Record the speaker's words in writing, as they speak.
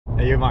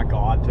Are you my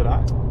guide today?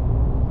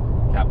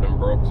 Captain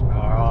Brooks.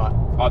 Alright.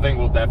 I think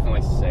we'll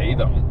definitely see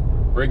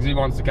them. Briggsy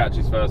wants to catch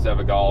his first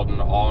ever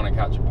golden. I want to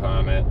catch a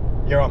permit.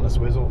 You're on the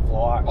swizzle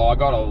fly. Oh, I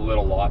got a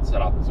little light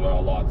set up as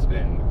well, light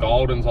spin.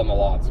 Golden's on the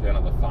light spin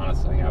are the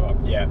funnest thing ever.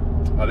 Yeah.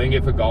 I think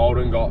if a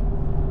golden got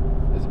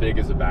as big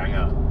as a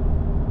banger,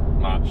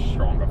 much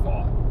stronger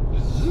fight.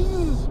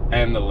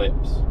 And the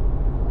lips.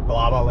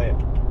 Blubber lip.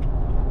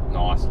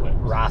 Nice lips.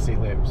 Rassy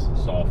lips.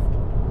 Soft.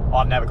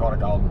 I've never caught a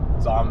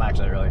golden, so I'm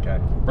actually really keen.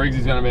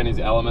 Briggsy's going to be in his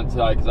element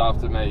today because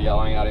after me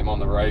yelling at him on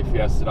the reef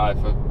yesterday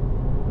for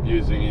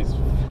using his...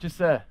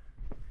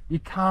 You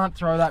can't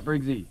throw that,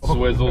 Briggsy.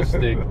 Swizzle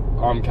stick.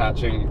 I'm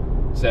catching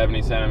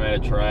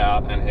 70cm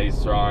trout and he's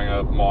throwing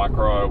a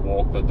micro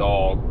walk the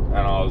dog, and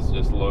I was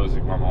just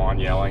losing my mind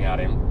yelling at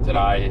him.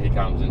 Today he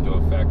comes into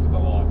effect with the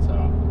lights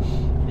up.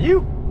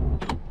 You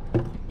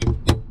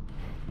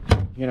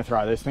gonna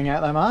throw this thing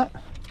out there, mate?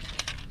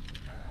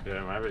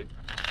 Yeah, maybe.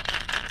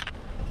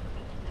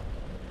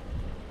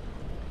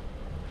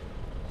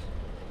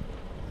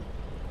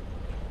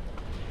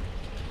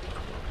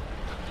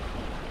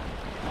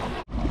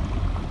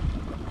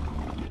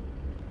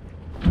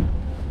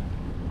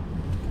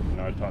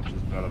 No touch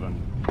is better than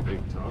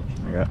big touch.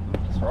 Okay.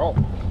 Let's roll.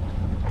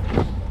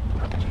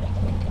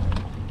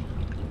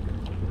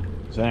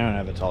 Has anyone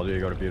ever told you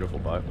got a beautiful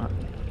boat, mate?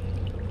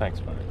 Thanks,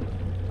 mate.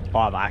 Oh,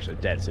 I'm actually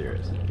dead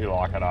serious. You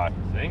like it, eh?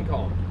 Zinc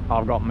on.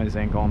 I've got my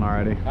zinc on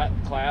already. That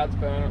cloud's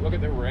burning. Look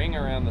at the ring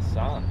around the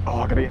sun. Oh,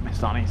 I gotta get my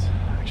sunnies,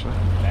 actually.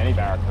 Any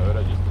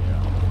barracuda just,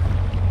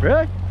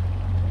 Really?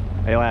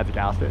 Are you allowed to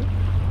cast it?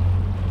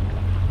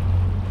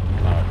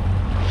 No.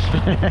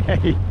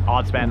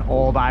 I'd spend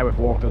all day with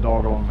walk the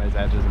dog along these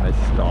edges and they're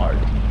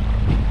stoked.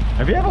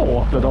 Have you ever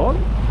walked the dog?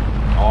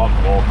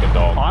 I've walked the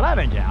dog. I don't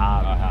think you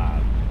have. I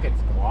have.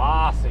 It's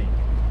glassy.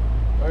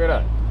 Look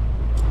at it.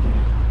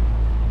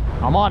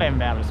 I might even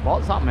be able to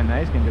spot something in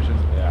these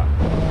conditions. Yeah.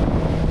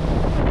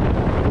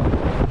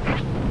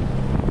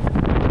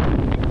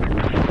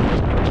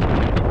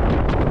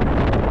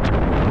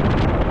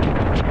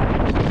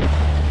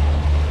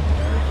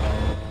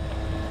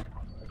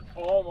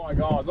 Oh my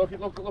God! Look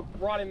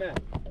right in there.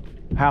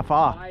 How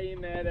far? Way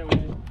in there, and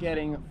we're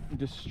getting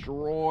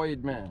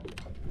destroyed, man.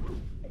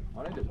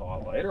 I need to tie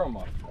a leader on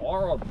my fly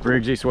rod.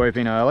 Briggsy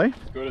swooping early.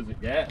 As good as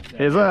it gets.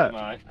 Is it?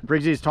 Mate.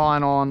 Briggsy's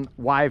tying on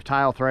wave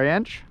tail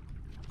 3-inch.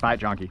 Bait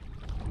junkie.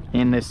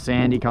 In this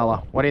sandy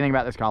colour. What do you think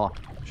about this colour?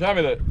 Show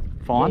me that.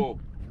 Fine? Ooh.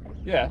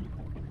 Yeah.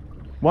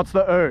 What's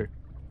the ooh?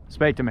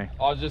 Speak to me.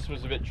 I just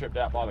was a bit tripped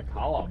out by the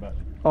colour, but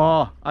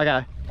Oh,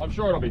 okay. I'm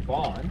sure it'll be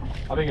fine.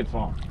 I think it's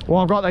fine. Well,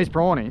 I've got these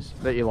prawnies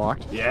that you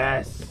liked.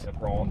 Yes. The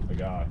prawns to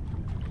go.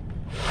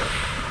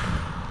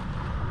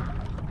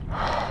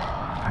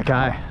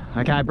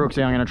 Okay,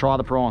 Brooksy, I'm going to try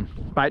the prawn.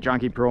 Bait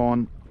junkie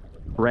prawn,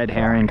 red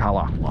herring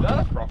colour. Is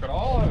that a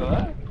crocodile over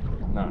there?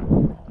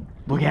 No.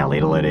 Look how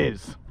little it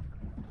is.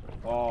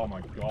 Oh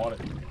my God,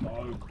 it's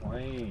so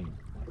clean.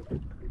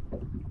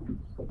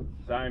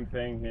 Same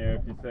thing here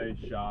if you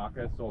see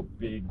sharkus or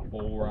big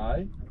bull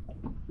ray.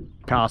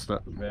 Cast it.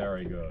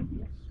 Very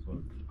good.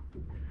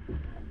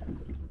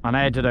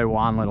 I need to do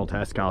one little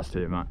test cast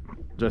here, mate.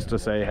 Just to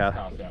see how...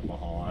 Cast out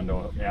behind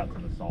or out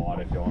to the side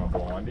if you want a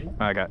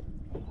blindy. Okay.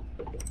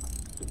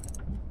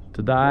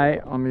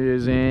 Today I'm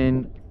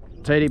using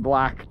TD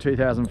Black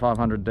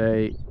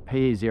 2500D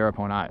PE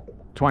 0.8,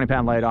 20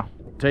 pound leader,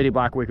 TD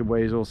Black Wicked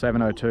Weasel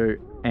 702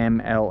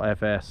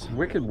 MLFS.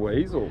 Wicked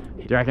weasel.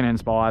 Do you reckon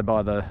inspired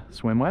by the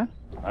swimwear?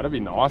 That'd be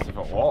nice if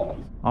it was.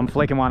 I'm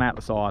flicking one out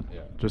the side,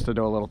 Yeah. just to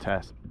do a little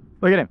test.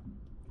 Look at him.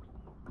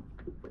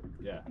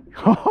 Yeah.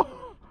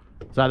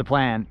 So the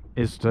plan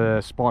is to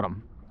spot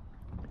him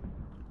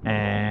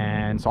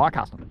and side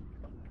cast him.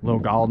 Little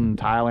golden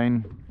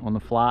tailing on the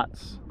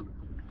flats.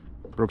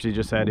 Brooksy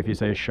just said if you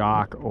see a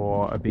shark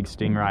or a big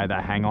stingray, they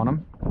hang on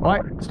them.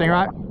 Wait,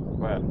 stingray?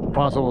 Where?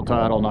 Possible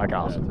turtle, no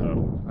cast. Yeah,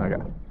 turtle.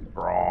 Okay.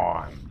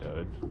 Brine,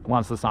 dude.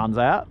 Once the sun's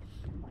out.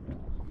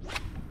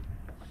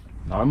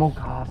 No more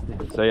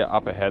casting. See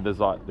up ahead, there's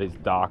like these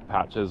dark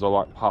patches or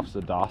like puffs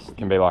of dust. It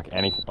can be like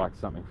anything, like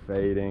something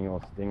feeding or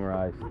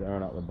stingray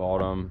stirring up the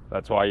bottom.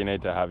 That's why you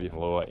need to have your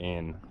lure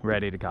in.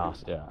 Ready to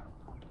cast. Yeah.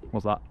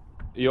 What's that?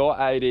 Your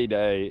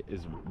ADD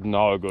is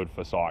no good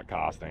for sight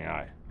casting,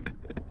 eh?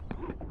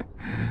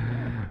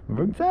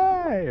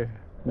 Brooksy!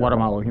 What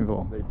am I looking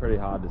for? They're pretty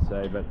hard to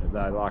see, but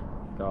they like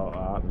go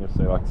up and you'll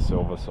see like the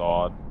silver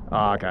side.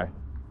 Oh, okay.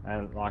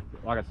 And like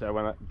I said,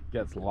 when it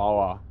gets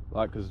lower,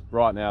 like because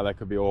right now they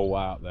could be all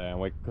way up there,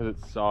 and because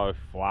it's so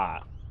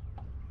flat,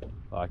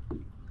 like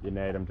you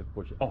need them to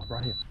push it. Oh,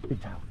 right here,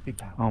 big tail, big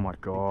tail. Oh my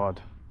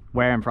God.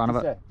 Where in front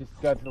of it? Just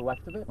go to the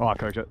left of it. Oh, I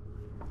cooked it.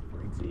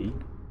 Briggsy.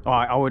 Oh,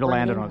 I would have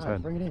landed on its mate,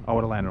 head. bring it in. I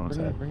would have landed on its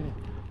head. Bring it in.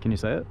 Can you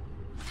see it?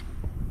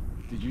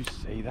 Did you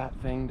see that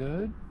thing,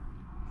 dude?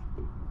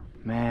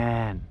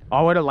 Man,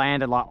 I would have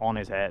landed like on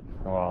his head.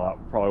 Oh,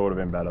 that probably would have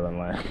been better than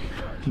land.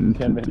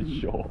 10 minutes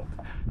short.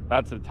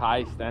 That's a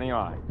taste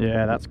anyway.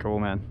 Yeah, that's cool,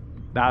 man.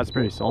 That was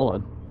pretty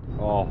solid.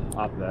 Oh,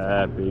 up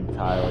there, big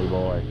taily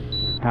boy.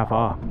 How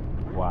far?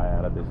 Way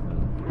out of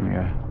distance.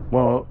 Yeah.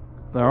 Well,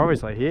 They're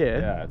obviously here.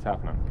 Yeah, it's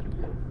happening.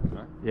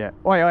 No? Yeah.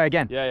 Oh, yeah,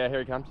 again. Yeah, here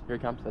he comes. Here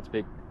he comes. That's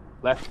big.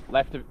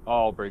 Left of...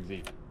 Oh,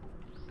 Briggsy.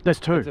 There's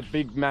two. It's a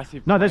big,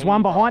 massive... No, there's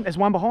one behind. There's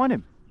one behind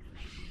him.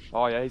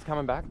 Oh, yeah, he's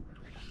coming back.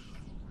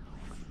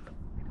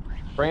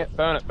 Bring it.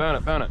 Burn it. Burn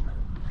it. Burn it.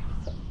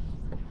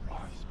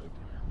 Oh, he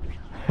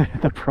spooked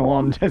him. The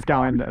prawn just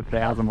going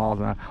 1,000 miles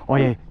an hour. Oh,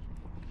 yeah.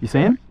 You see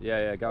him?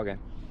 Yeah, go again.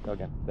 Go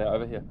again. They're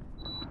over here.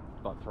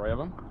 Like 3 of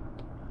them.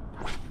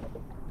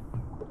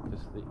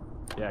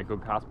 Yeah,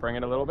 good cast. Bring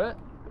it a little bit.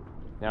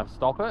 Now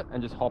stop it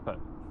and just hop it.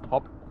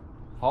 Hop.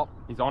 Hop.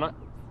 He's on it.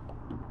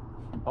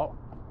 Hop.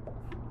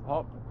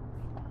 Hop.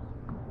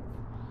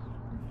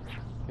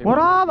 What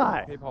are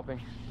they? Keep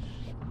hopping.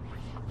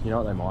 You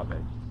know what they might be?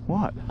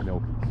 What?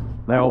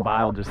 Milkies. They all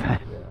bailed just then.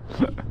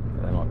 Yeah,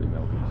 they might be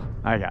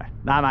milkies. Okay,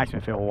 that makes me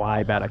feel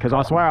way better because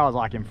I swear I was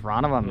like in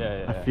front of them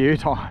a few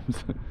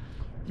times.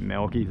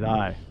 Milky's,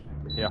 eh?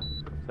 Yeah.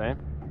 See him?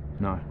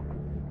 No.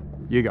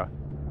 You go.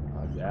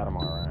 Oh, he's out of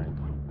my range.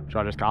 Should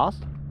I just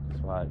cast?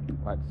 Just wait.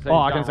 See, oh,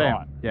 I can he's see going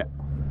him. Yeah.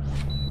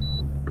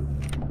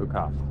 Good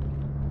cast.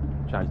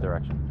 Change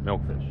direction.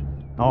 Milkfish.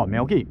 Oh,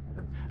 Milky.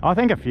 I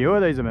think a few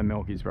of these have been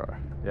Milkies, bro.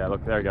 Yeah,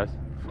 look, there he goes.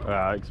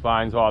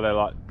 Explains why they're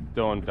like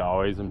doing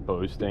doughies and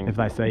boosting. If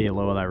they see your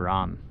lure, they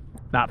run.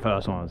 That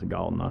first one was a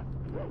golden though.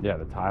 Yeah,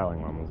 the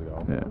tailing one was a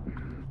golden. Yeah.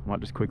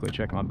 Might just quickly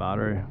check my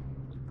battery.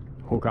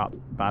 Hook up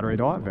battery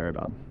diet, very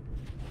bad.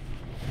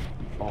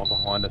 Oh,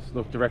 behind us.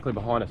 Look, directly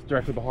behind us.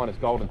 Directly behind us.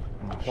 Golden.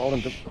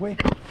 Golden,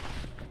 quick.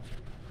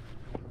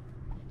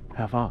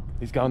 How far?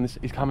 He's going this.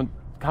 He's coming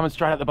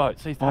straight at the boat.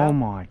 See his tail? Oh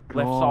my god.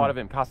 Left side of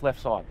him. Cast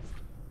left side.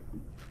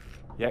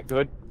 Yeah,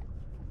 good.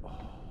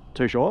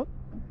 Too short?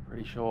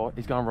 Pretty short.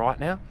 He's going right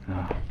now.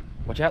 Oh.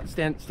 Watch out.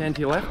 Stand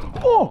to your left.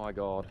 Oh my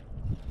god.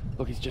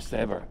 Look, he's just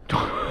there, bro.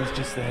 He's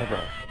just there, bro.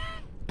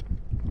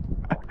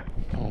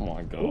 Oh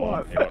my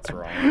god. What's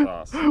wrong with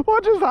us?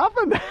 What just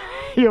happened?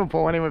 You're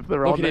pointing with the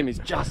rod. Look at him. He's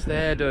just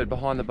there, dude,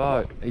 behind the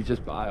boat. He's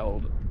just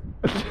bailed.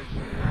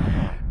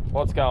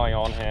 What's going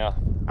on here?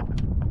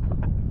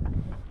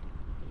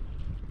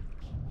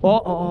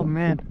 Oh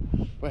man.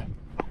 Where?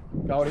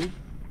 Goldie?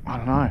 I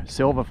don't know.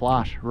 Silver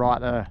flash right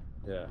there.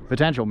 Yeah.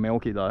 Potential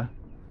Milky though,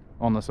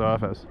 on the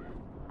surface.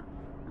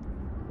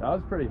 That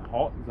was a pretty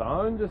hot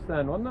zone just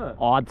then, wasn't it?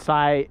 I'd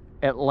say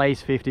at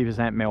least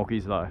 50%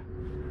 Milkies though.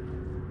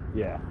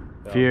 Yeah.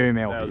 Few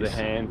Milkies. There was a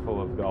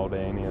handful of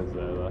Goldenias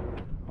there though.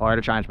 I had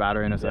to change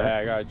battery in a sec.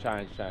 Yeah, go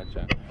change.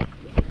 I'm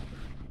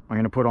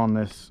going to put on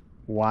this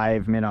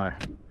Wave minnow.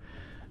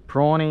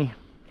 Prawny,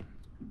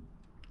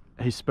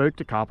 he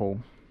spooked a couple,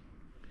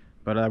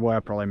 but they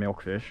were probably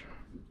milkfish.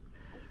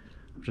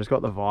 I've just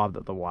got the vibe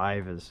that the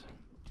Wave is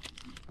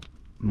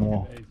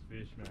more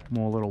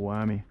little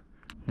wormy.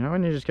 You know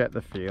when you just get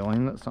the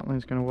feeling that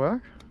something's going to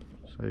work?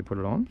 So you put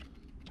it on.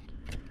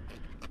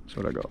 That's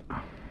what I got.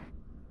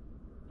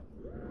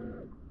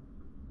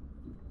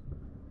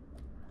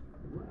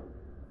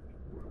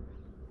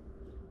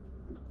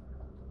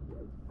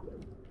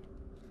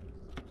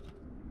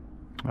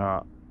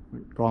 Alright,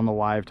 got on the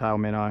wave tail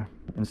minnow.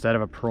 Instead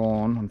of a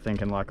prawn, I'm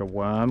thinking like a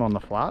worm on the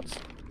flats.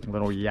 A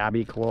little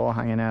yabby claw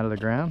hanging out of the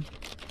ground.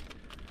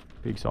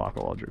 Big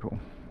psychological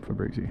for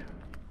Briggsy.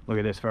 Look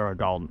at this for a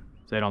golden.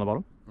 See it on the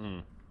bottom?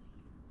 Mm.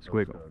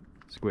 Squiggle.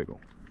 Squiggle.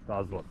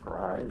 Does look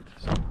great.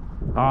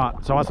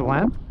 Alright, so what's the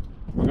plan?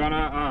 We're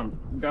gonna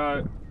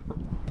go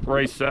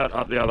reset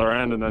up the other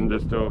end and then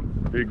just do a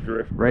big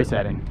drift.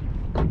 Resetting.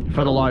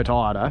 For the low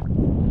tide, eh?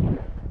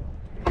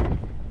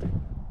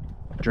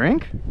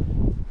 Drink?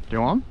 Do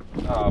you want?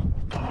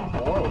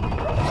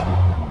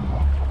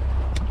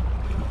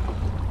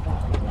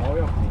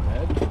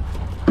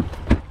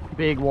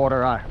 Big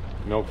water, eh?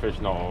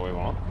 Milkfish not what we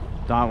want.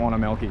 Don't want a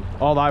milky.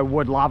 Although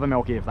would love a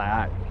milky if they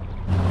ate.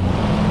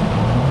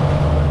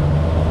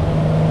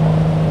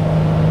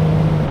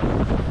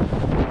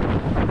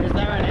 Is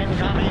there an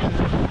incoming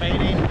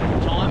feeding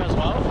time as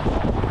well?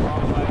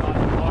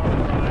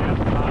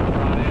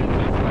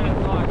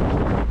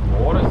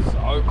 Water's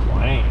so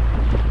clean.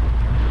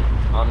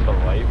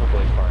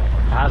 Unbelievably clean.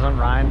 Hasn't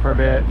rained for a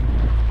bit.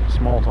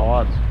 Small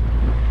tides.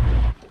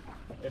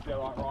 If they're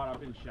like right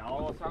up in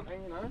shallow or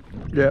something, you know?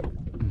 Yep.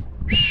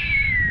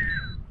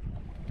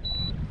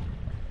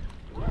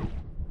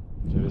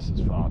 Dude, this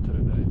is far too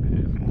deep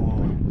here. Oh,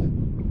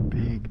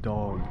 big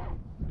dog.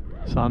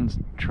 Sun's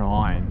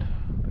trying.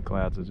 The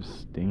clouds are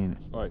just stinging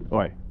it. Oi.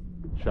 Oi.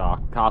 Shark.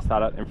 Cast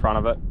at it, in front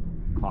of it.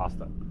 Cast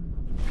it.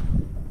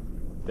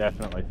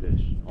 Definitely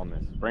fish on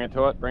this. Bring it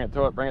to it, bring it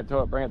to it, bring it to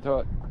it, bring it to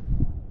it.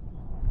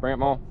 Bring it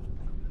more.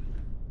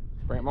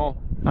 Bring it more.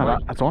 No,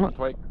 that's on it.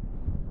 Tweak.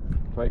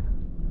 Tweak.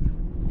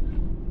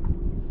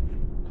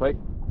 Tweak.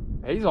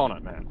 He's on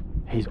it, man.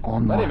 He's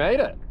on Let my... him eat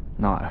it.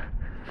 No.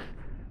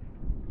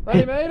 Let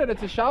him eat it.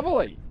 It's a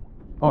shovelly.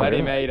 Oh, Let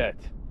him really? eat it.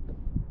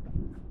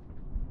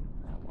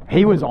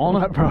 He was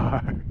on it, bro.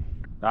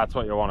 That's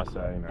what you want to see,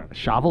 man.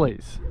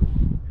 Shovelies.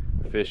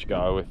 Fish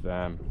go with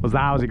them. Was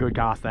a good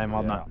cast then,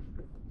 wasn't Yeah. it?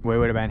 We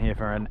would have been here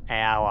for an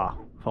hour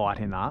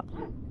fighting that.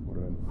 Would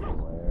have been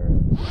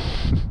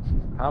hilarious.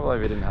 Can't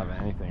believe he didn't have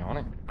anything on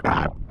him.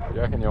 Ah, You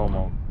you reckon you're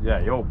more? Yeah,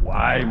 you're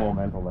way more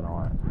mental than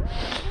I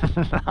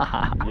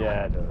am.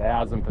 Yeah,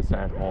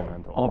 1000% more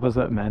mental.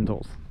 Opposite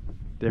mentals.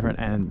 Different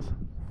ends.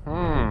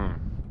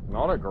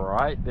 Not a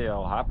great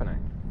deal happening.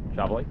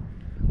 Trevally.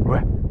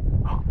 Where?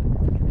 Oh.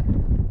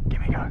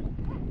 Give me a go.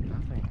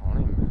 Nothing on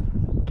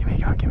him. Give me a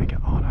go, give me a go.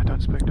 Oh no,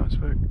 don't spook, don't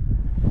spook.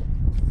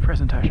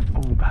 Presentation.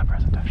 Oh, bad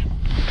presentation.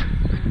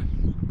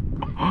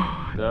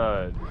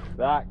 Dude,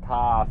 that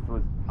cast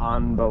was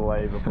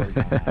unbelievably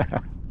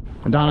bad.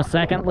 I've done a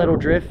second little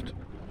drift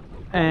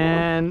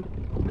and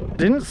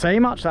didn't see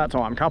much that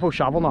time. Couple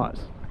shovel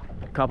nose,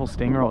 couple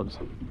sting rods,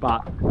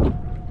 but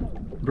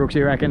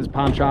Brooksy reckons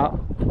punch up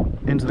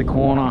into the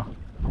corner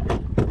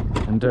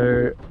and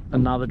do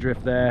another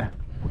drift there.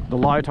 The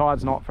low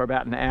tide's not for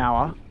about an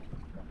hour,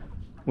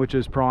 which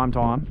is prime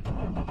time,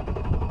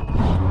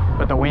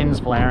 but the wind's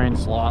flaring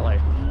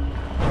slightly.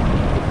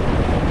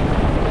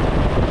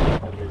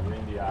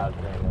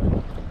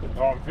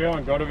 Oh, I'm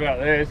feeling good about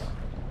this.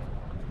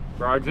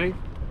 Brogsy?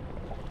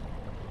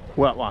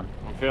 What one?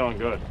 I'm feeling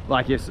good.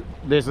 Like if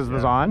this is the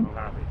zone? I'm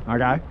happy.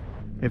 Okay.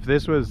 If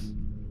this was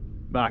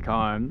back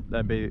home,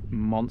 there'd be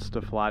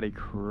monster flatty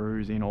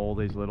cruising all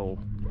these little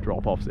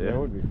drop-offs there. There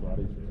would be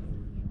flatty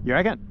shit. You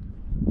reckon?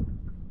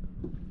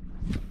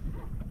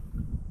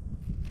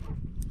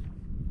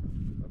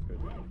 That's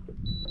good.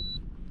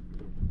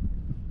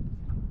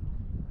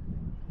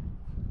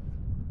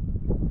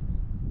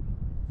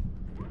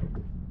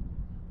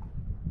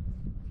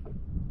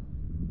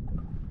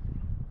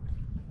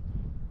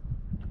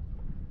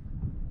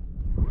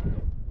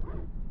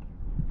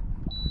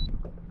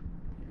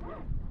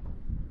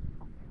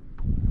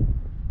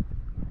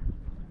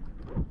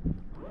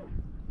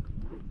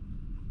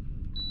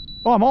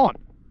 Oh, I'm on.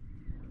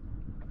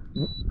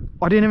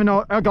 I didn't even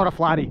know I got a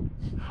flatty.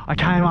 I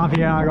came up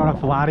here and I got a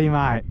flatty,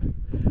 mate.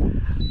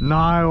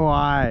 No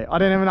way. I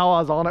didn't even know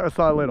I was on it. It was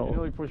so You little.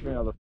 nearly pushed me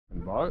out of the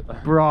boat.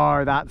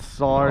 Bro, that's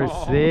so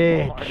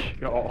sick. My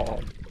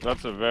God.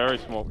 That's a very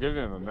small. Give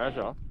him a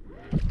measure.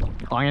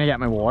 I'm gonna get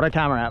my water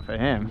camera out for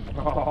him.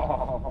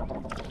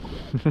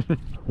 You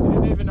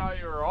didn't even know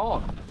you were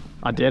on.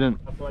 I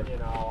didn't. That's when you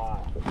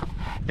know.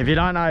 If you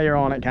don't know you're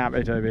on, it can't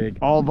be too big.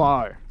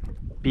 Although,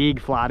 big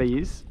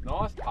flatties,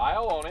 Nice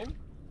tail on him.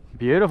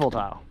 beautiful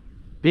tail.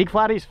 Big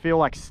flatties feel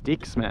like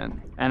sticks,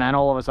 man. And then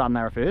all of a sudden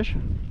they're a fish.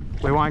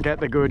 We won't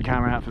get the good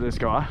camera out for this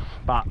guy,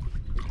 but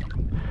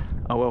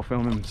I will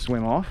film him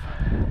swim off.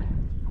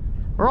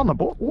 We're on the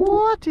board.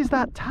 What is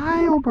that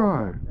tail,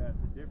 bro? Yeah,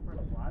 it's a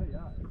different flatty,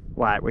 yeah.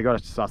 Wait, we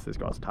gotta suss this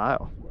guy's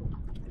tail.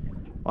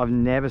 I've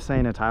never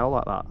seen a tail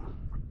like that.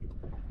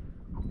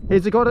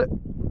 Is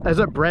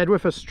it bred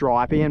with a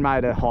stripy and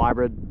made a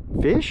hybrid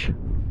fish?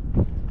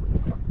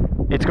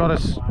 It's got a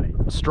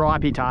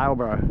stripy tail,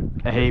 bro.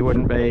 He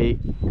wouldn't be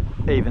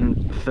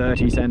even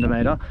 30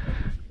 centimeter.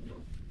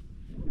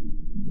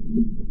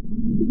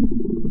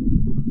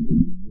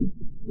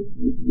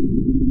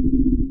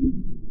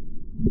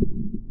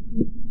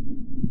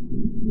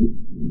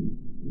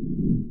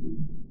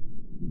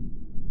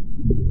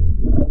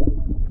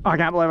 I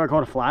can't believe I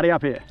caught a flatty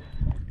up here.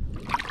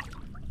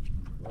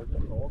 We're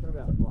just talking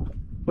about flatty.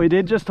 We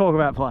did just talk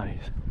about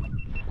flatties.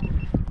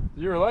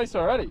 Did you release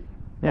already?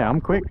 Yeah, I'm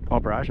quick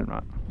operation,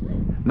 right?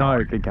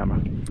 No, big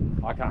camera.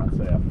 I can't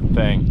see a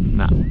thing.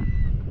 Nah.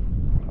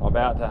 I'm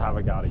about to have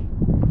a gutty.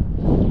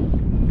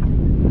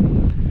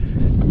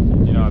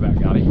 You know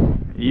about gutty?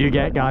 You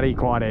get gutty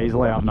quite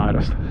easily, I've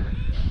noticed.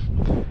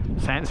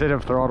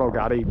 Sensitive throttle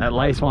gutty, at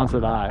least once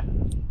a day.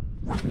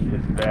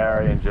 It's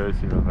very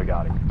inducive of a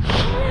gutty.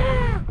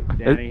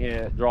 Standing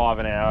here,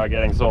 driving an hour,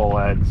 getting sore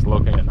legs,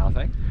 looking at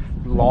nothing.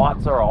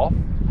 Lights are off.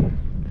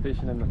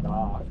 Fishing in the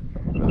dark.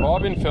 Have I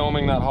been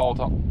filming that whole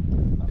time?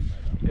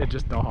 It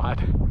just died.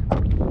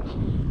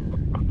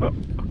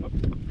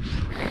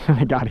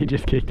 The gutty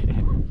just kicked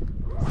in.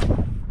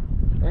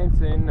 Ain't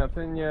seen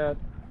nothing yet.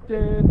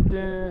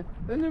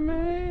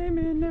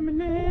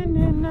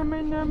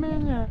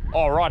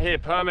 Oh, right here,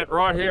 permit,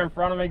 right here in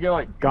front of me,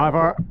 Gilly. Go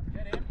for it.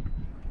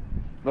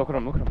 Look at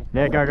him, look at him.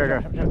 Yeah, go, go,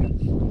 go.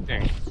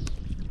 Dang.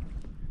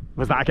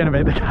 Was that going to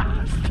be the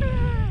cast?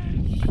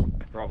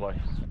 Probably.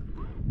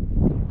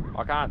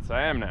 I can't see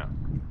him now.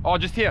 Oh,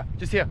 just here,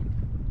 just here.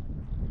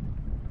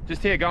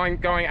 Just here,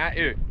 going at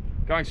you.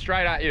 Going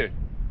straight at you.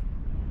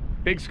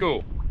 Big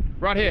school.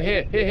 Right here,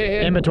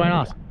 here. In between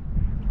us.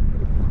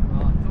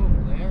 Oh, it's all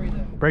glary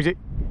though. Briggsy,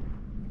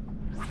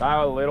 They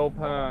were little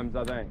perms,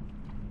 I think.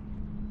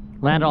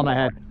 landed on the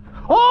head.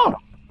 Oh!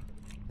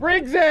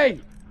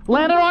 Briggsy!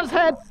 Landed on his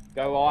head.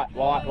 Go light,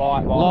 light,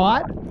 light, light.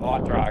 Light?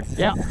 Light drugs.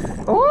 Yeah.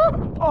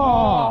 Ooh.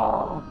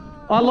 Oh!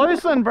 I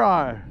loosened,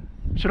 bro.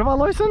 Should have I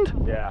loosened?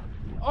 Yeah.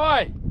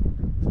 Oi!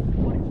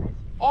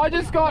 I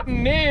just got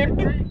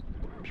nibbed.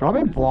 Should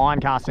I be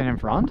blind casting in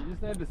front? You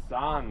just need the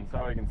sun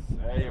so we can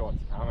see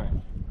what's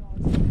coming.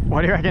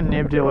 What do you reckon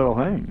nibbed your little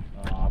thing?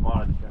 Oh, I might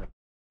have just been a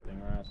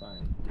stingray or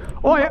something.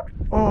 Oh, yeah.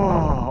 Oh,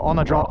 on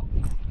the drop.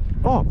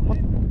 Oh, what?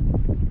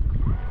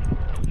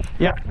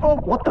 Yeah. Oh,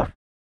 what the?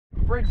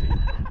 Briggsy.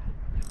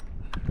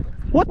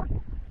 What?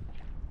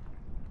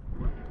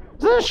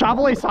 Is it a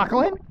shovelly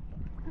suckling?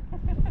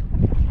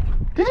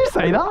 Did you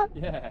see that?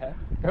 Yeah.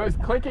 It was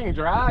clicking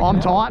drag. I'm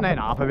tightening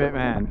up a bit,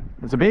 man.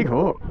 It's a big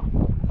hook.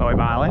 Are we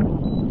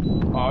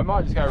bailing? Oh, I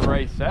might just go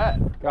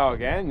reset. Go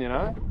again, you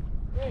know?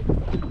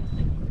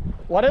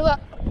 What is it?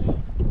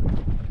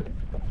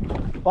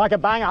 Like a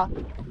banger.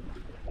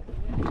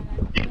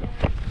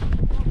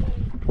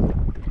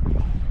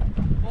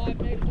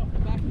 5 metres off the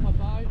back of my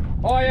boat.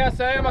 Oh yeah, I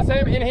see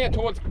him in here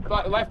towards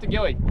left of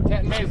Gilly.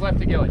 10 metres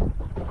left of Gilly.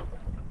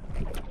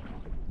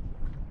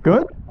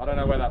 Good? I don't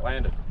know where that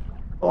landed.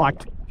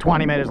 Like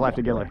 20 metres left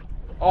of Gilly.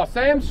 Oh,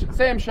 see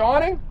him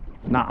shining?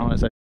 Nah, I want to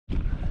see.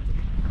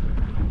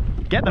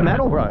 Get the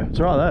metal, bro. It's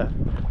right there.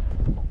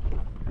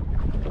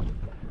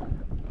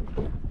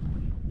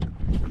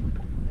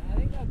 I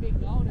think they're big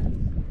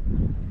goldens.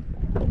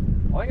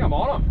 I think I'm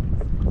on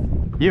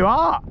him. You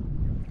are.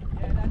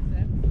 Yeah, that's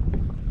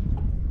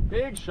them.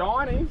 Big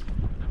shiny.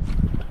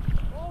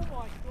 Oh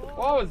my god.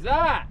 What was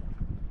that?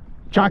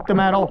 Chuck the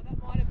metal.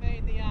 That might have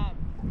been the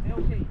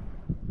Milky.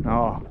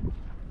 Oh.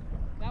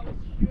 That was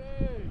huge,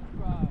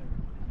 bro.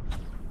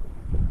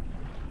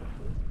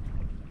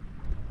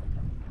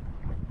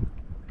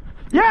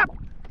 Yep.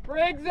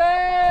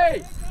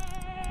 Briggsy!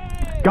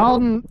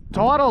 Golden,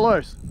 tight or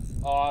loose?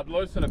 Oh, I'd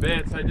loosen a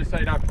bit so you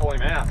don't pull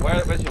him out.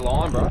 Where's your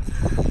line, bro?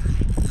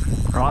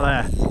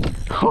 Right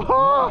there.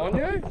 On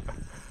you?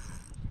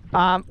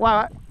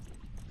 Wait.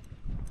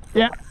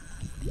 Yeah.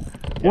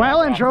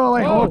 Well and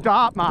truly Oh, hooked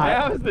up, mate.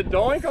 How's the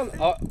doink on?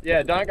 Oh,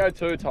 yeah, don't go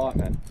too tight,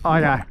 man.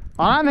 Okay.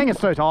 I don't think it's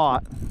too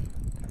tight.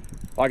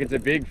 Like it's a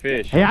big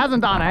fish. He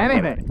hasn't done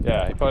anything.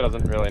 Yeah, he probably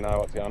doesn't really know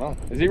what's going on.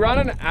 Is he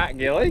running at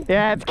Gilly?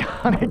 Yeah, it's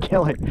kind of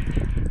killing.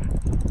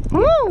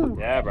 Woo!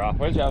 Yeah, bro.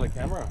 Where's your other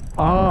camera?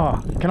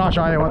 Oh, can I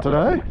show you what to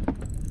do?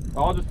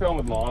 I'll just film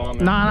with mine on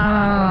there.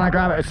 No,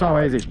 grab it. It's so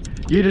easy.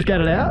 You just get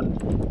it out.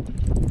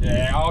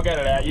 Yeah, I'll get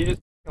it out. You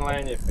just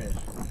land your fish.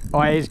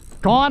 Oh, he's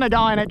kind of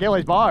going at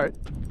Gilly's boat.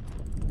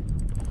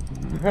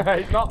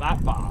 He's not that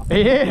far.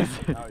 He is.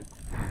 No,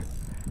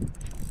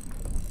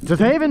 Does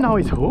he even know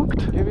he's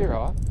hooked? you'll be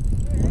right.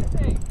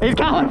 He's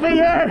coming for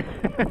you.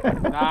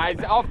 Nah,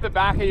 he's off the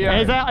back of you.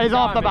 He's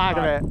off the back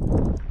of it.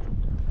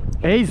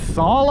 He's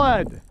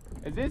solid.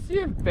 Is this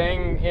your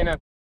thing in a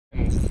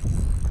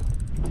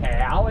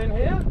towel in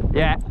here?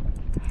 Yeah.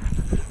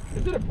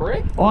 Is it a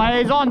brick? Oh,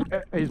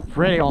 he's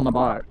pretty on the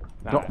boat.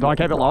 No. Do I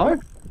keep it low?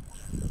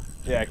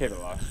 Yeah, keep it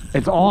low.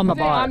 It's on the Is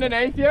he boat.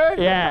 underneath you?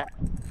 Yeah.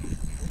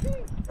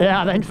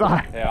 Yeah, I think so.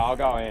 Yeah, I'll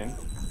go in.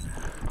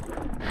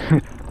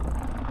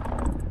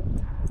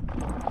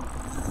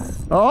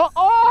 Oh!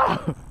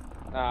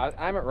 Nah,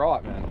 aim it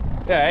right,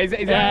 man. Yeah, he's off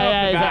the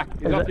back.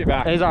 He's off your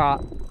back. He's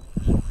alright.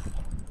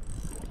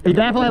 He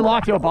definitely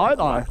likes your boat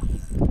though.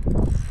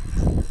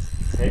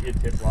 Hit your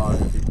tip low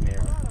if he's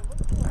near it.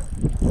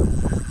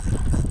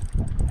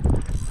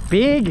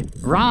 Big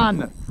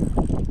run.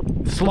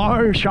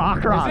 Slow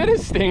shark run. Is it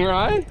a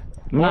stingray?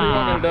 What do you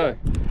want me to do?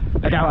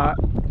 Okay,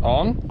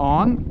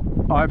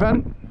 On?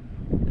 Open.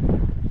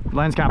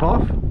 Lens cap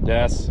off.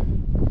 Yes.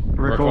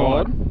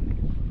 Record.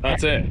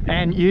 That's it.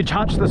 And you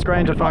touch the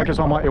screen to focus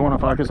on what you want to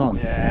focus on.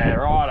 Yeah,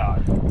 righto.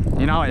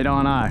 You know what you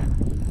don't know.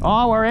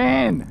 Oh, we're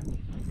in.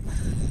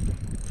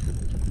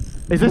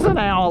 Is this an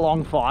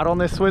hour-long fight on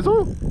this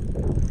swizzle?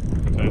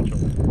 Potential.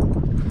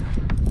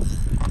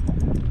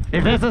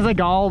 If this is a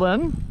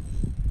golden,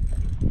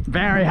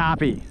 very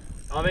happy.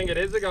 I think it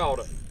is a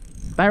golden.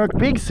 They were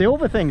big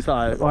silver things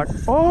though. Like,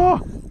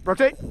 oh,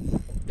 Brooksy.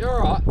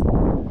 You're alright.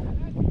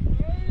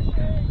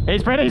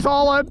 He's pretty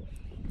solid.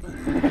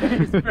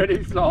 He's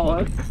pretty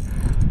solid.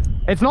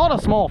 It's not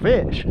a small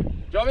fish. Do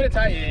you want me to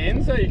take you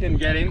in so you can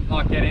get in,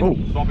 Ooh.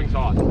 swapping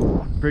sides?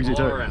 Briggsy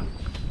too. All around.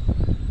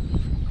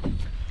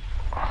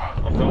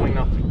 I'm filming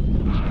nothing.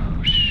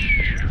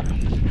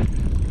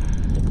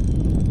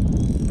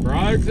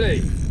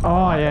 Briggsy.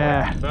 Oh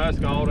yeah.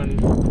 First golden,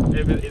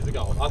 if it is a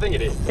gold. I think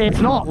it is. It's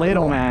not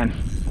little, man.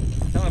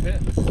 Come up here.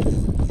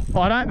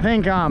 I don't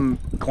think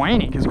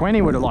Queenie, because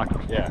Queenie would have like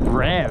Yeah.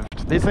 revved.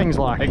 This thing's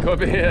like, It could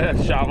be a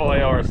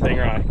shovelly or a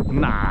stingray.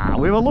 nah,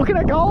 we were looking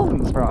at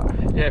goldens, bro.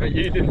 Yeah, but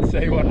you didn't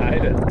see what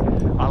ate it.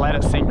 I let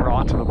it sink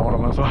right to the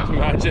bottom as well.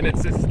 Imagine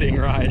it's a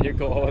stingray and you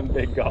call them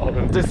big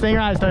golden. Do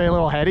stingrays do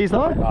little headies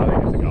though? I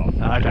think it's a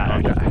golden.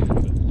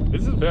 Okay.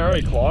 This is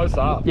very close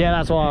up. Yeah,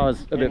 that's why I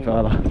was a bit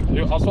further.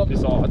 I'll swap your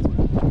sides.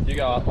 You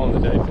go up on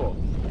the default.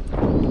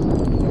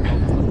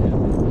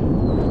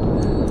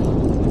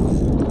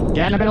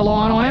 Getting a bit of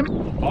line on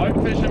him.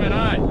 Boat fisherman,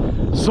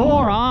 eh?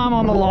 Sore arm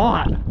on the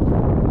line.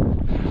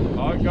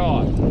 Oh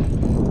God.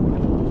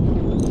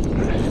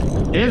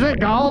 Is it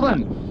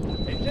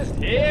golden? He's just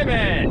here,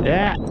 man.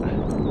 Yeah.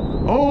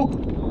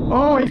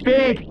 Oh, he's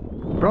big.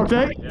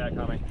 Brooksy, Yeah,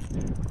 coming.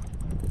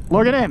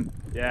 look at him.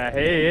 Yeah, he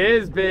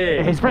is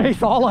big. He's pretty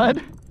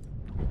solid.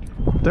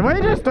 Did we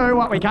just do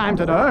what we came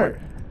to do?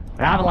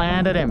 We haven't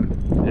landed him.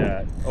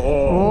 Yeah.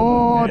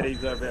 Oh.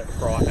 He's a bit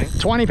frightening.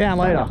 20-pound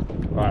leader.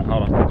 Alright,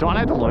 hold on. Do I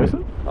need to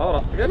loosen?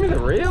 Hold on. Give me the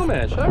reel,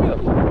 man. Show me the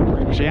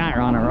reel. She ain't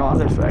running right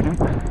this second.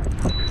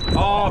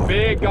 Oh,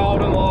 big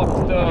golden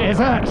lobster. Is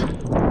it?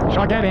 Should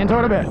I get into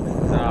it a bit?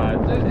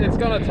 No, it's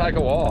gonna take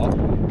a while.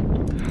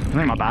 I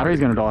think my battery's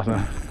gonna die soon.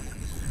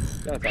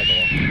 It's gonna take a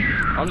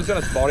while. I'm just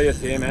gonna spotty us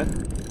here, man.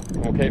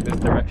 We'll keep this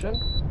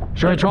direction.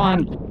 Should we try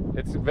and...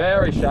 It's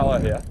very shallow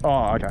here.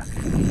 Oh, okay. A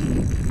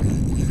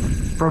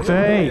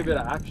Brooksy! bit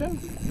of action,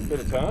 a bit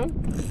of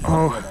turn.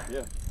 Oh,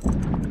 Yeah.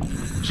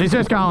 she's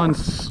just going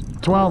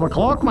 12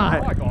 o'clock, mate.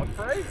 Oh my god,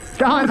 free.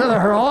 Going to the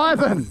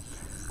horizon.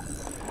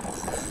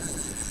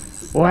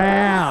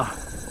 Wow.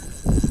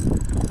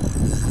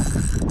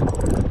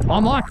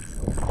 I'm like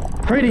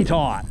pretty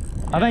tight.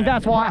 I think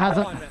that's why it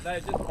hasn't... They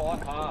just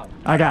fight hard.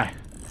 Okay.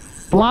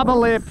 Blubber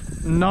lip,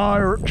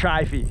 no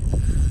chafey.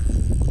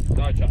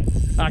 No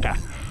chase. Okay.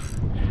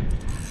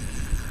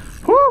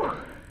 Whew.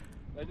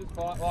 They just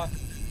fight like,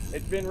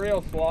 it's been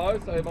real slow,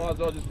 so you might as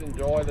well just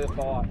enjoy the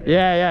fight.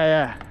 Yeah, yeah,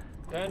 yeah.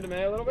 Turn to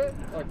me a little bit,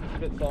 like just a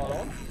bit side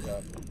on. Yeah.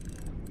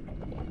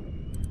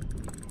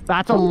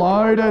 That's a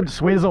loaded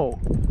swizzle.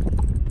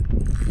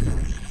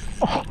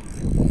 Oh.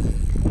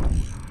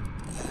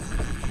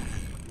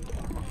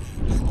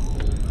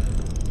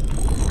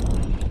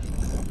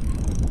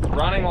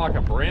 Running like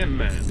a brim,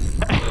 man.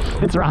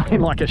 It's running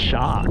like a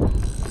shark.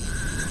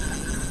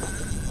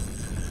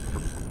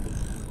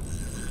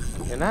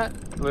 Can that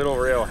little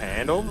reel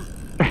handle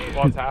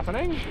what's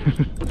happening?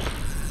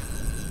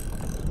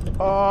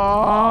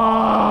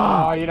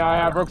 Oh, You know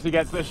how Brooksy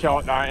gets the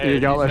shot, don't you? you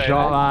got the see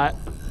shot, that?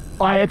 mate.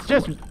 Oh, it's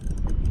just...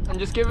 And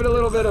just give it a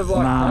little bit of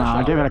like Nah,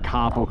 pressure. give it a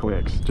couple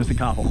clicks. Just a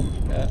couple.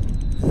 Yeah.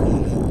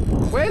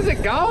 Where's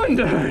it going,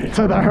 dude?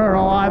 To the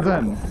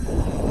horizon.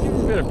 Give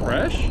it a bit of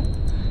pressure.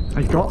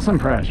 He's got some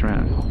pressure,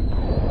 man.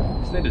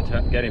 Just need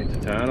to get him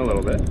to turn a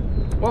little bit.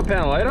 What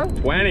pound later?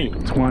 20.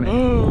 20.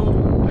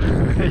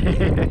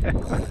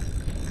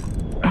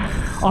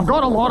 I've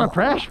got a lot of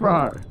pressure,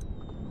 bro.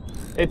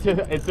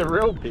 It's a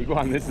real big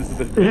one. This is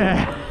the thing.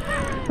 Yeah.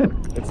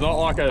 It's not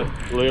like a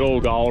little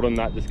golden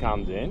that just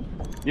comes in.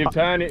 You've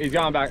turned it. He's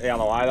going back the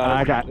other way though.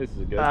 Okay. This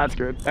is good. That's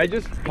good. They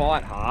just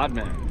fight hard,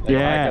 man. They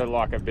Yeah. make it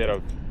like a bit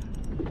of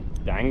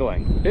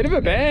dangling. Bit of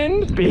a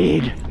bend.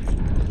 Big.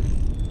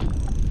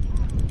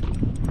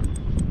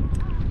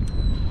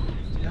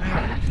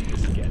 He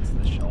just gets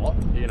the shot,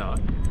 you know.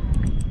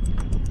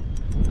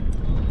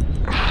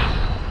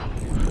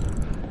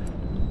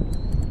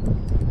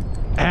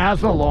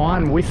 How's the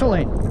line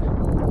whistling?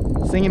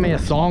 Singing me a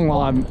song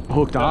while I'm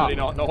hooked up. Certainly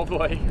not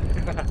normally.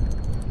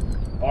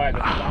 Oh,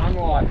 the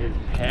sunlight is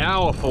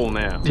powerful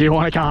now. Do you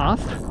want to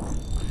cast?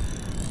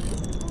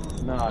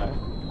 No.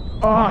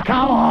 Oh,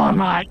 come on,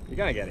 mate. You're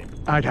gonna get him.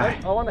 Okay.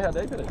 I wonder how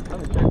deep it is. Let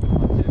me check.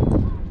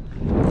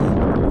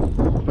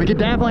 We could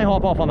definitely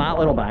hop off on that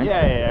little bank.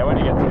 Yeah, when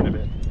he gets in a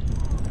bit.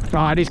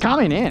 Right, he's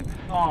coming in.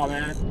 Oh,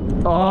 man.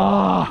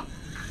 Oh,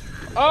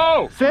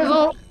 Oh!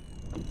 sizzle.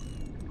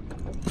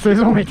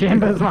 Sizzle me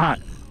timbers, mate.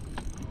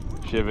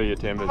 Shiver your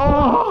timbers.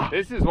 Oh,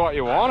 This is what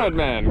you wanted,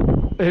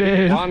 man. it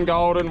is. One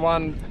golden,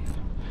 one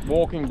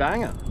walking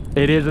banger.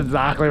 It is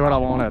exactly what I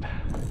wanted.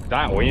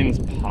 That wind's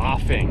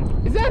puffing.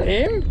 Is that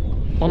him?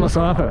 On the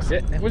surface.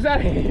 Was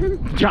that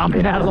him?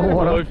 Jumping out of the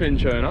water. Bluefin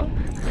tuna.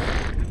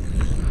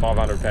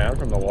 500 pound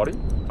from the waddy.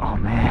 Oh,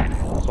 man.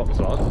 Swap the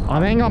sides. I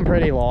think I'm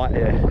pretty light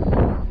here.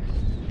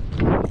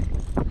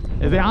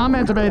 Is the arm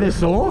meant to be this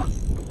sore?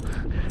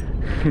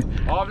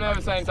 I've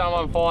never seen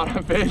someone fight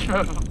a fish,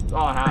 but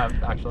I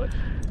have, actually.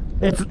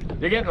 It's...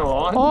 You're getting the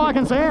line. Oh, I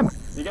can see him.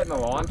 You're getting the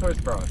line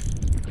twist, bro.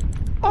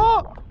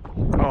 Oh!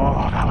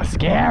 Oh, that was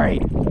scary.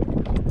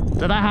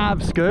 Do they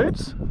have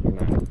scoots?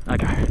 No.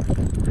 Okay.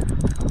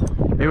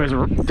 It was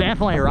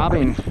definitely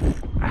rubbing.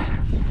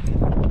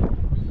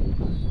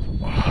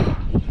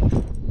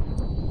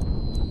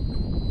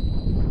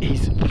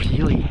 He's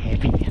really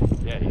heavy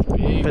Yeah, he's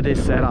big. for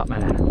this setup,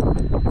 man.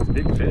 It's a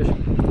big fish.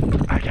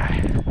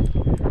 Okay.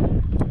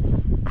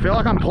 I feel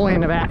like I'm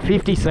pulling about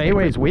 50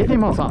 seaweeds with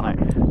him or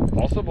something.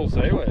 Possible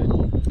seaweed.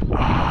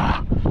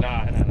 Ah,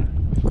 No.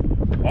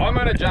 I'm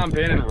gonna jump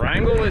in and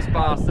wrangle this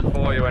bastard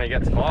for you when he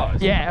gets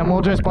close. yeah, and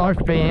we'll just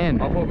both be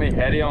in. I'll put me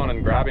heady on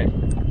and grab him.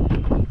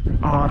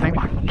 Oh, I think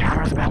my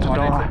camera's about to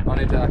die. I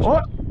need to actually...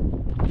 What?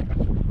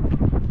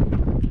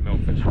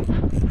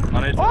 Milkfish.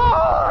 I need to...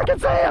 Oh, I can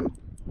see him.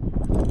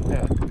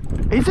 Yeah.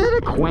 Is it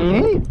a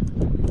queenie?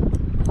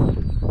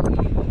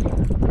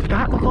 Did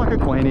that look like a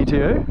queenie to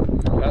you?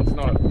 That's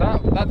not...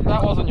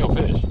 That wasn't your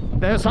fish.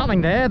 There's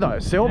something there though,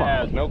 silver.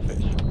 Yeah, it's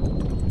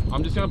milkfish.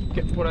 I'm just gonna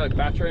put a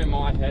battery in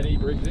my heady,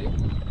 Briggsy.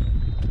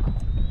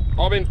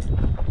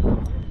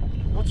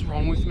 What's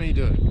wrong with me,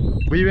 dude?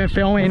 We've been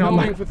filming on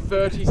Filming for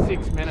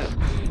 36 minutes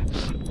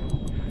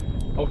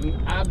of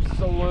an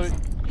absolute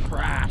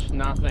trash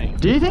nothing.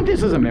 Do you think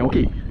this is a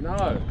milky?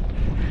 No,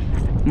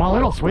 My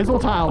little swizzle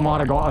tail might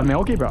have got a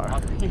milky, bro. I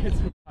think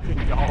it's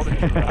fucking Golden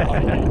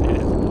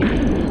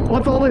Trevally.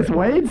 What's all this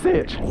weed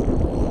sitch?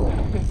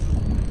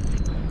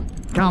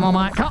 Come on,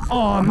 mate. Come.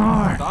 Oh,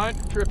 no.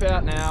 Don't trip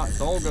out now, it's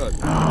all good.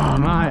 Oh,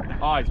 mate.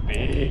 Oh, he's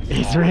big.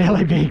 He's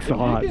really big If you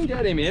size. can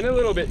get him in a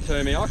little bit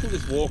to me, I can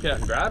just walk out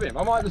and grab him.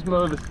 I might just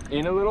move us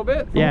in a little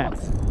bit. Yeah.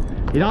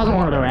 He doesn't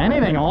want to do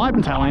anything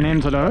I'm telling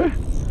him to do.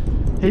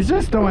 He's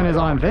just doing his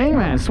own thing,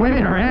 man.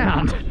 Swimming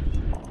around.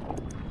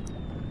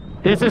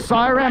 This is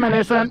so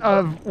reminiscent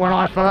of when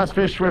I first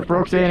fished with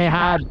Brooksy and he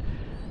had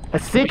a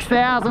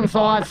 6,000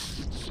 size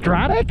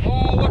Stratic.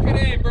 Oh, look at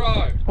him,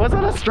 bro. Was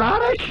it a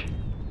Stratic?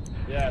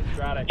 Yeah,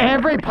 Stratic.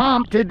 Every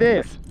pump did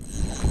this.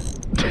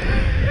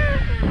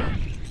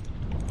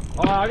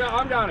 Oh,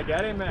 I'm going to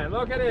get him, man.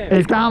 Look at him.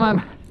 He's coming.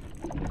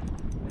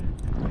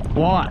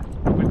 What?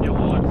 With your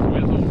light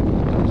swizzle.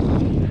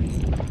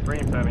 Bring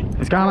him to me.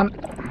 He's coming.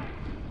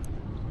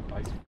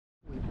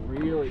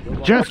 Really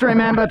good. Just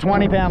remember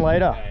 20 pound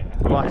leader. Yeah.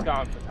 He's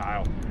going for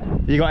tail.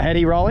 You got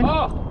heady rolling?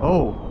 Oh.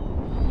 Oh.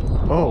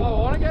 Oh,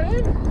 Oh. want to get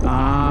in?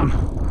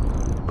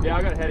 Yeah,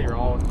 I got a heady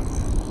rolling.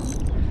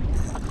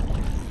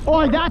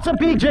 Oh, that's a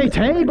big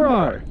GT,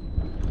 bro.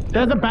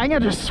 There's a banger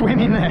just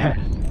swimming there.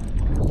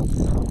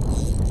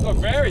 Look,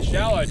 very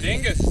shallow.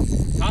 Dingus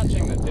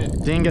touching the tip.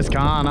 Dingus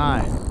can't,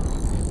 eh?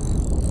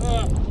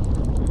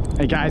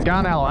 Okay, he's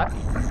going LA.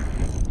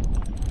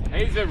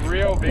 He's a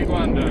real big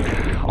one, dude.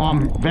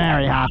 I'm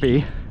very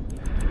happy.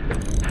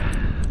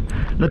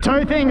 The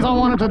two things I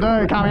wanted to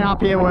do coming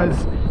up here was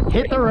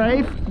hit the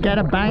reef, get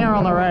a banger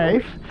on the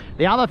reef.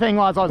 The other thing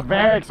was I was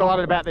very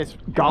excited about this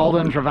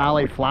Golden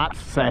Trevally flats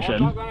I'm session.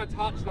 not going to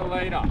touch the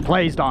leader.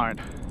 Please don't.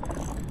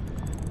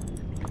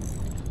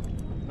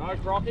 No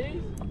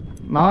crockies?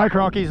 No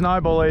crockies, no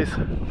bullies.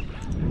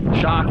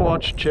 Shark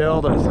watch,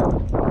 chilled as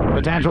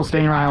potential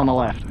stingray on the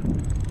left.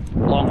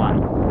 Long way.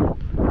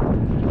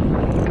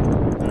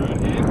 Turn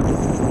him.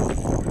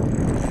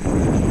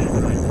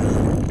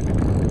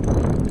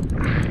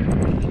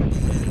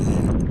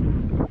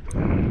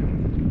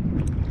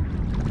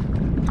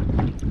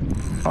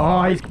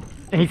 Oh,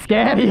 he's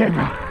scared of you,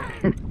 bro.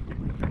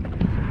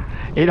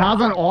 He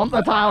doesn't want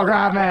the tail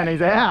grab, man.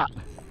 He's out.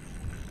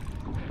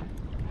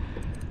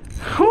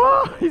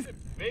 Whoa, he's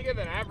Bigger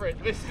than average.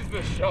 This is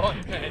the shot,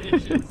 man. You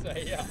should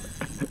say, yeah.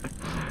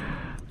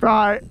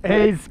 bro.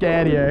 He's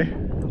scared of you.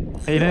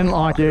 He didn't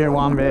like you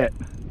one bit.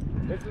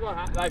 This is what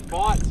happens. They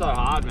fight so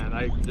hard, man.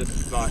 They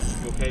just like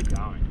will keep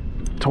going.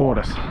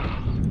 Tortoise.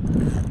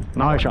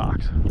 No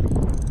sharks.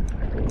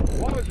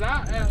 What was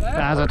that out there?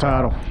 That's a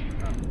turtle.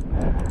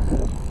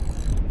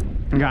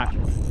 Okay.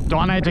 Do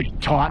I need to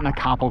tighten a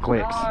couple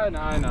clips?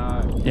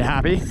 No. You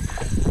happy?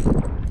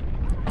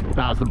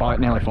 That was the boat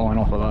nearly falling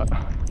off of it.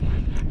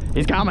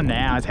 He's coming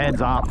now, his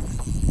head's up.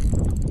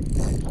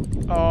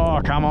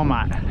 Oh, come on,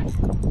 mate.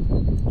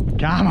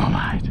 Come on,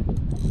 mate.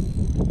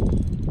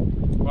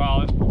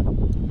 Well, if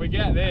we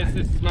get this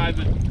has made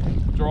the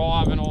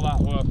drive and all that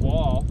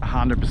worthwhile.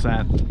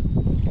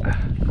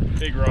 100%.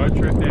 Big road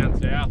trip down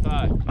south,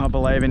 eh? I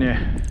believe in you.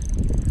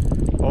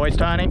 Always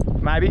turning,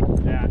 maybe?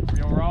 Yeah,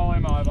 you'll roll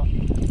him over.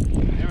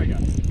 Here we go.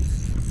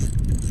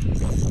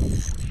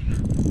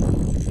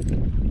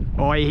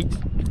 Oh, he's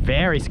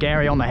very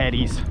scary on the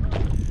headies.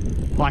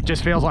 Like,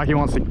 just feels like he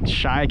wants to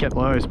shake it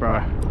loose, bro.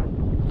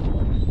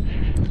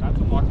 That's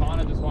what I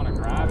kind of just want to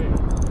grab him.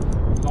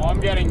 So I'm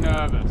getting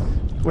nervous.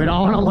 We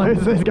don't want to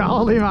lose this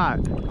goldie,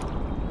 mate.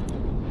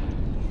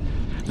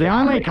 The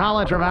only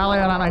colour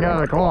Trevally I don't think I've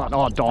ever caught.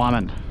 Oh,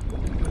 diamond.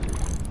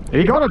 Have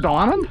you got a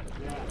diamond?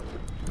 Yeah.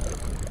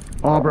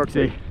 Oh,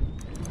 Brooksy.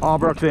 Oh,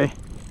 Brooksy.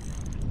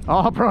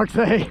 Oh,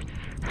 Brooksy.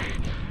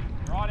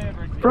 Right here,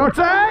 Brixie.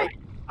 Brooksy!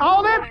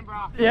 Hold Got it! him,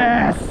 bro.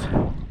 Yes!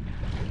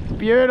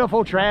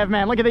 Beautiful Trev,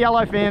 man. Look at the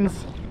yellow fins.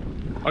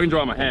 I can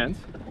dry my hands.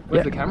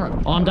 Where's the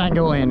camera? I'm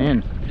dangling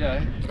in.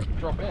 Yeah,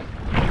 drop in.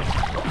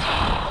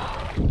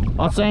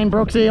 I've seen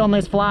Brooksy on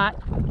this flat,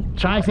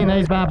 chasing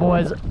these bad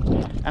boys,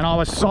 and I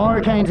was so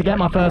keen to get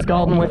my first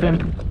golden with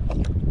him.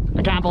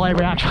 I can't believe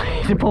we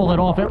actually pulled it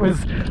off. It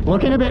was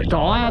looking a bit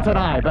dire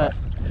today, but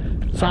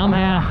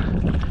somehow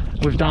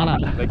we've done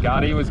it. The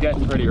gutty was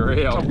getting pretty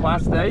real. Some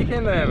plastic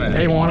in there, man.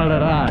 He wanted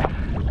it, eh?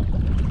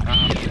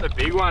 The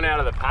big one out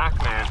of the pack,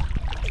 man.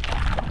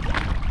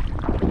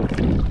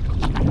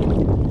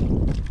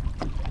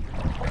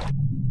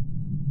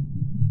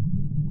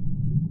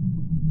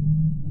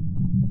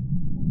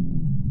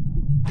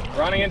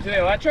 Running into the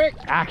electric?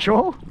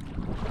 Actual?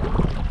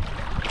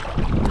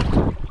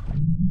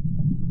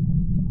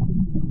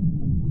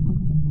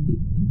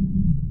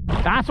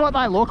 That's what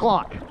they look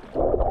like.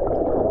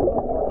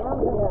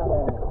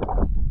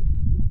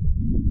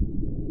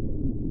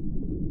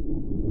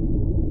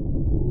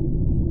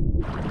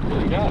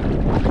 There you go.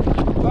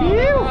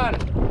 Oh, man.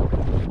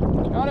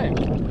 Got him.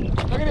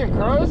 Look at him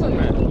cruising,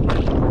 man.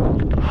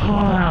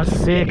 Oh, that was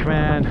sick,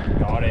 man.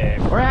 Got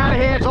him. We're out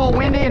of here. It's all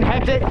windy and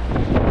hectic.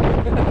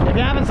 If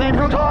you haven't seen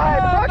Brooksy,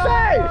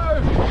 Brooksy!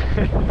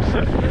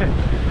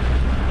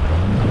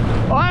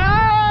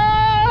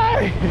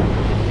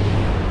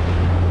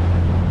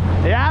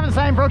 If you haven't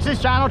seen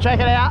Brooksy's channel, check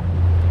it out.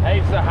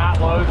 Heaps of hat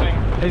losing.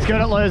 He's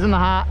good at losing the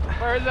heart.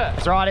 Where is it?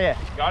 It's right here.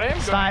 Got him?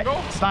 Good Stay,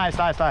 angle?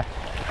 stay.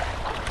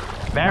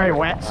 Very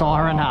wet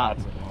siren hat.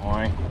 That's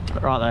annoying.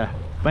 Right there.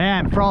 But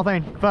yeah,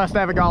 frothing. First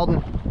ever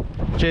golden.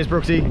 Cheers,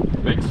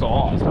 Brooksy. Big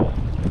size.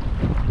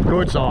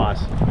 Good size.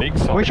 Big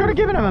size. We should have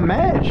given him a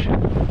measure.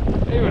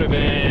 He would have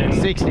been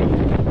 60.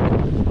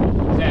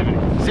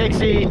 70.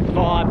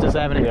 65 to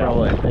 70 Yeah.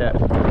 probably. Yeah.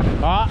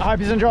 Alright, hope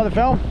you enjoy the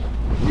film.